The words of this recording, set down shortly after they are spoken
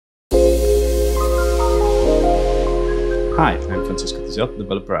Hi, I'm Francesco Tisiot,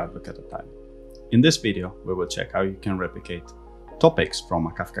 developer advocate at Aiven. In this video, we will check how you can replicate topics from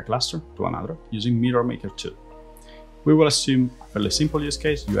a Kafka cluster to another using MirrorMaker 2. We will assume a fairly simple use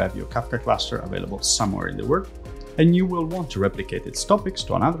case. You have your Kafka cluster available somewhere in the world, and you will want to replicate its topics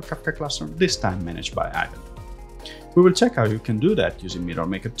to another Kafka cluster, this time managed by Aiven. We will check how you can do that using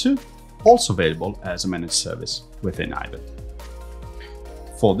MirrorMaker 2, also available as a managed service within Aiven.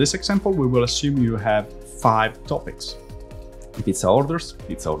 For this example, we will assume you have 5 topics: pizza orders,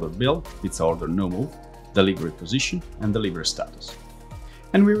 pizza order build, pizza order no move, delivery position, and delivery status.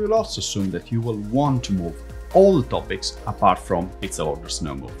 And we will also assume that you will want to move all the topics apart from pizza orders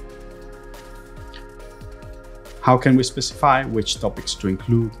no move. How can we specify which topics to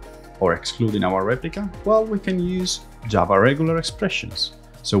include or exclude in our replica? Well, we can use Java regular expressions.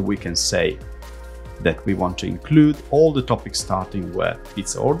 So we can say that we want to include all the topics starting with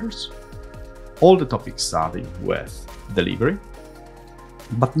pizza orders, all the topics starting with delivery,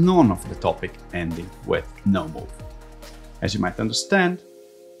 but none of the topic ending with no move. As you might understand,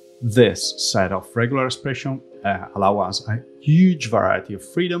 this set of regular expression allow us a huge variety of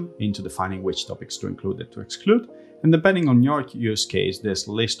freedom into defining which topics to include and to exclude. And depending on your use case, this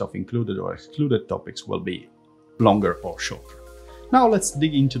list of included or excluded topics will be longer or shorter. Now let's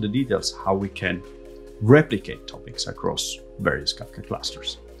dig into the details how we can replicate topics across various Kafka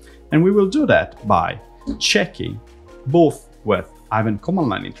clusters. And we will do that by checking both with Aiven command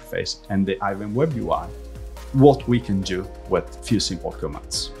line interface and the Aiven web UI what we can do with few simple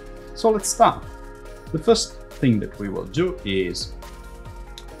commands. So let's start. The first thing that we will do is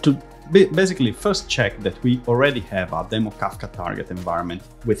to basically first check that we already have a demo Kafka target environment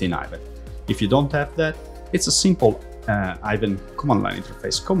within Aiven. If you don't have that, it's a simple Aiven command line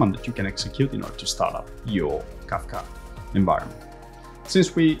interface command that you can execute in order to start up your Kafka environment.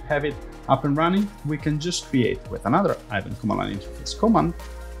 Since we have it up and running, we can just create with another Aiven command line interface command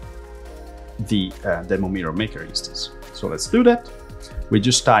the demo MirrorMaker instance. So let's do that. We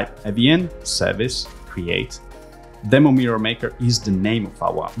just type avn service create. Demo MirrorMaker is the name of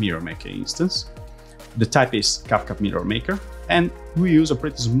our MirrorMaker instance. The type is Kafka MirrorMaker, and we use a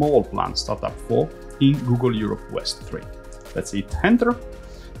pretty small plan startup for in Google Europe West 3. Let's hit enter.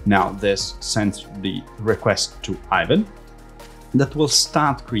 Now this sends the request to Aiven that will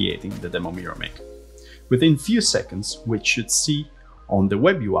start creating the demo MirrorMaker. Within few seconds, we should see on the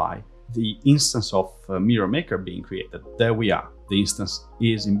web UI the instance of MirrorMaker being created. There we are. The instance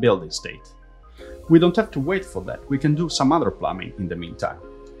is in building state. We don't have to wait for that. We can do some other plumbing in the meantime.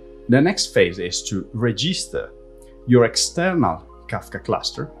 The next phase is to register your external Kafka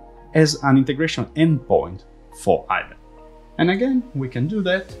cluster as an integration endpoint for Aiven. And again, we can do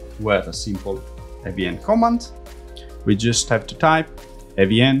that with a simple avn command. We just have to type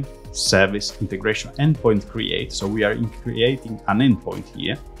avn service integration endpoint create. So we are creating an endpoint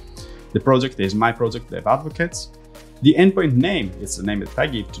here. The project is my project dev advocates. The endpoint name is the name that I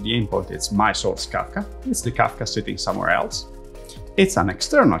give to the endpoint. It's my source Kafka. It's the Kafka sitting somewhere else. It's an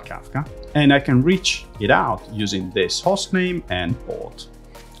external Kafka, and I can reach it out using this hostname and port.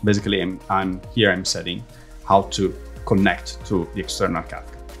 Basically, I'm setting how to connect to the external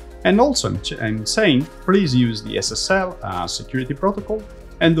Kafka. And also I'm saying, please use the SSL security protocol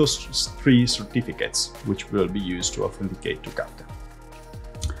and those 3 certificates, which will be used to authenticate to Kafka.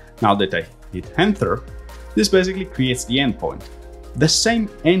 Now that I hit enter, this basically creates the endpoint. The same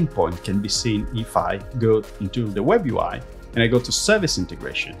endpoint can be seen if I go into the web UI and I go to service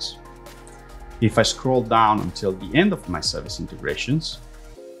integrations. If I scroll down until the end of my service integrations,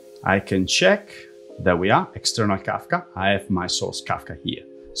 I can check, there we are, external Kafka. I have my source Kafka here.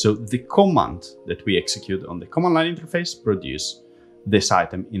 So the command that we execute on the command line interface produce this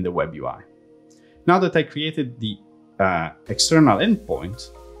item in the web UI. Now that I created the external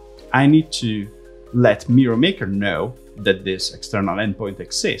endpoint, I need to let MirrorMaker know that this external endpoint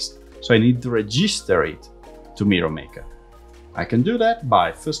exists. So I need to register it to MirrorMaker. I can do that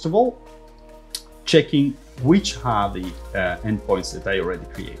by, first of all, checking which are the endpoints that I already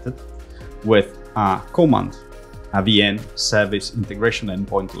created with a command avn service integration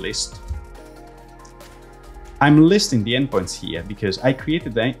endpoint list. I'm listing the endpoints here because I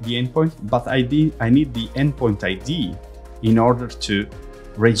created the endpoint, but I need the endpoint ID in order to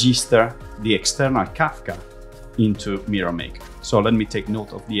register the external Kafka into MirrorMaker. So let me take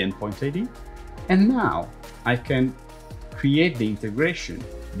note of the endpoint ID. And now I can create the integration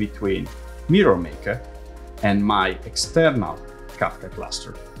between MirrorMaker and my external Kafka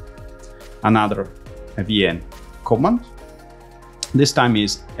cluster. Another avn command. This time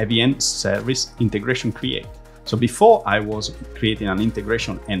is avn service integration create. So before I was creating an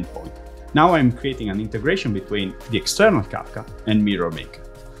integration endpoint. Now I'm creating an integration between the external Kafka and MirrorMaker.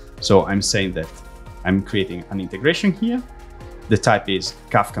 So I'm saying that I'm creating an integration here. The type is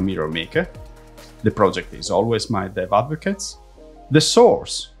Kafka MirrorMaker. The project is always my dev advocates. The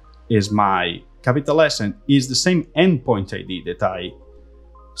source is my capital S and is the same endpoint ID that I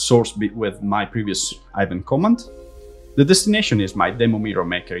sourced with my previous Aiven command. The destination is my demo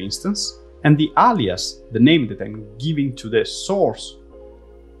MirrorMaker instance. And the alias, the name that I'm giving to the source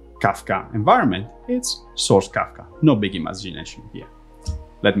Kafka environment, it's source Kafka. No big imagination here.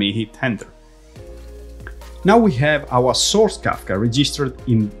 Let me hit enter. Now we have our source Kafka registered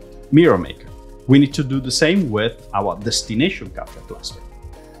in MirrorMaker. We need to do the same with our destination Kafka cluster.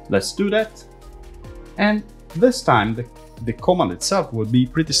 Let's do that. And this time the command itself will be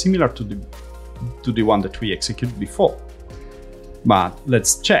pretty similar to the one that we executed before. But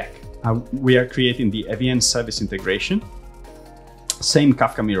let's check. We are creating the Aiven service integration. Same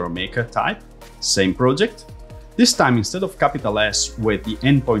Kafka MirrorMaker type, same project. This time, instead of capital S with the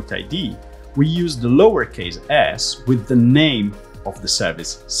endpoint ID, we use the lowercase s with the name of the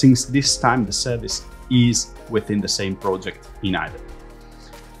service, since this time the service is within the same project in Aiven.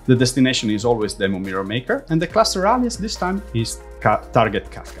 The destination is always demo MirrorMaker, and the cluster alias this time is target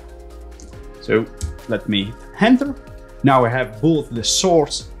Kafka. So let me hit enter. Now I have both the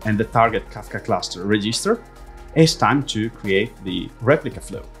source and the target Kafka cluster registered. It's time to create the replica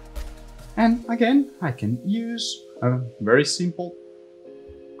flow. And again, I can use a very simple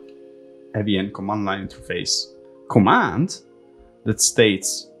Aiven command line interface command that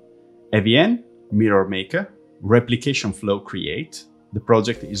states Aiven MirrorMaker replication flow create. The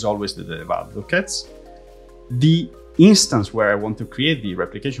project is always the dev advocates. The instance where I want to create the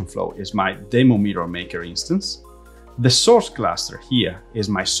replication flow is my demo MirrorMaker instance. The source cluster here is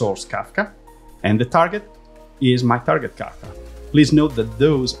my source Kafka, and the target is my target Kafka. Please note that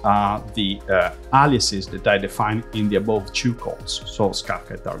those are the aliases that I defined in the above two calls, source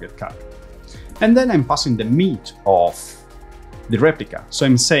Kafka and target Kafka. And then I'm passing the meat of the replica. So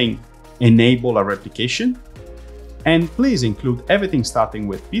I'm saying enable a replication, and please include everything starting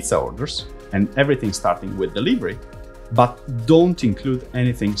with pizza orders and everything starting with delivery, but don't include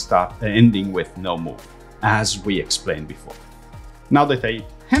anything ending with no move, as we explained before. Now that I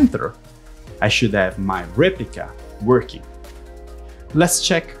enter, I should have my replica working. Let's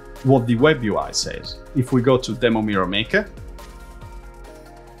check what the web UI says. If we go to demo MirrorMaker,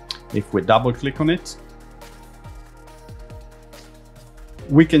 if we double click on it,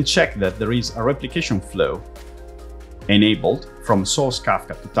 we can check that there is a replication flow enabled from source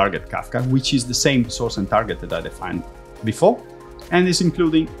Kafka to target Kafka, which is the same source and target that I defined before, and is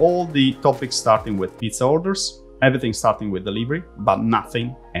including all the topics starting with pizza orders, everything starting with delivery, but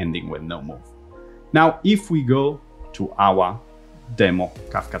nothing ending with no move. Now, if we go to our demo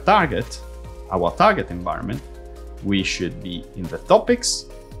Kafka target, our target environment, we should be in the topics,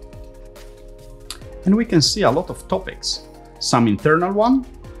 and we can see a lot of topics, some internal one,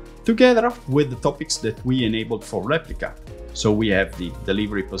 together with the topics that we enabled for replica. So we have the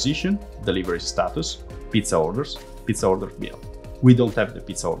delivery position, delivery status, pizza orders, pizza order bill. We don't have the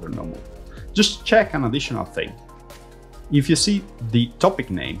pizza order no more. Just check an additional thing. If you see the topic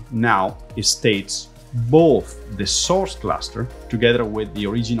name, now it states both the source cluster together with the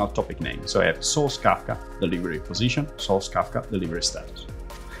original topic name. So I have source Kafka, delivery position, source Kafka, delivery status.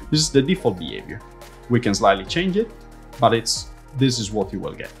 This is the default behavior. We can slightly change it, but this is what you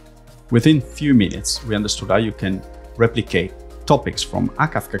will get. Within few minutes, we understood how you can replicate topics from a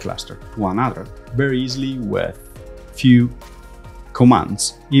Kafka cluster to another very easily with few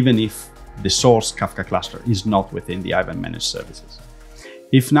commands, even if the source Kafka cluster is not within the Aiven-managed services.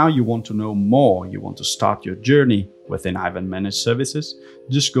 If now you want to know more, you want to start your journey within Aiven-managed services,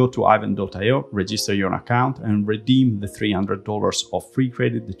 just go to aiven.io, register your account, and redeem the $300 of free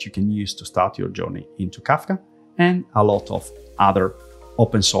credit that you can use to start your journey into Kafka and a lot of other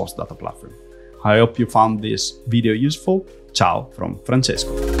open source data platform. I hope you found this video useful. Ciao from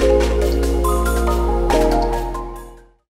Francesco.